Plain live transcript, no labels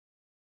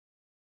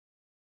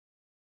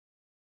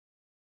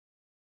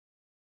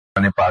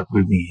कुरान पाक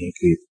में भी है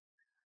कि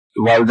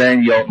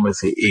वालिदैन यौम में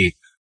से एक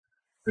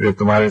अगर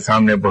तुम्हारे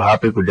सामने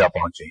बुढ़ापे को जा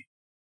पहुंचे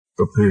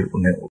तो फिर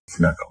उन्हें उफ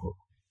ना कहो।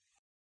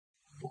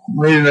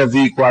 मेरे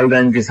नजदीक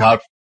वालिदैन के साथ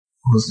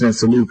हुस्न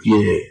सलूक ये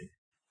है,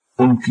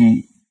 उनकी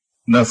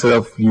न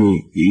सिर्फ ये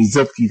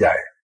इज्जत की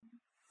जाए,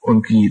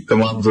 उनकी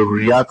तमाम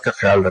जरूरियात का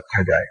ख्याल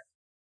रखा जाए,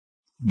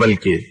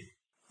 बल्कि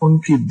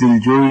उनकी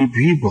दिलजोई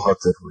भी बहुत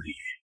जरूरी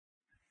है।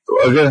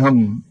 तो अगर हम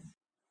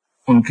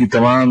उनकी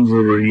तमाम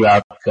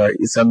जरूरियात का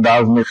इस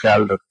अंदाज में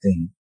ख्याल रखते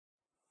हैं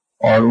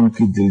और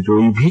उनकी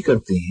दिलजोई भी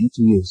करते हैं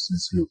तो ये हुस्न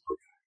सलूक हो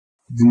जाए।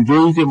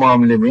 दिलजोई के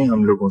मामले में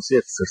हम लोगों से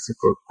अक्सर से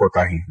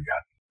कोताही हो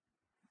जाती है।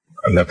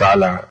 अल्लाह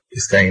ताला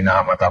इसका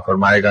इनाम अता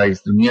फरमाएगा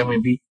इस दुनिया में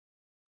भी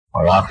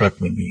और आखिरत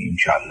में भी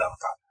इंशाअल्लाह।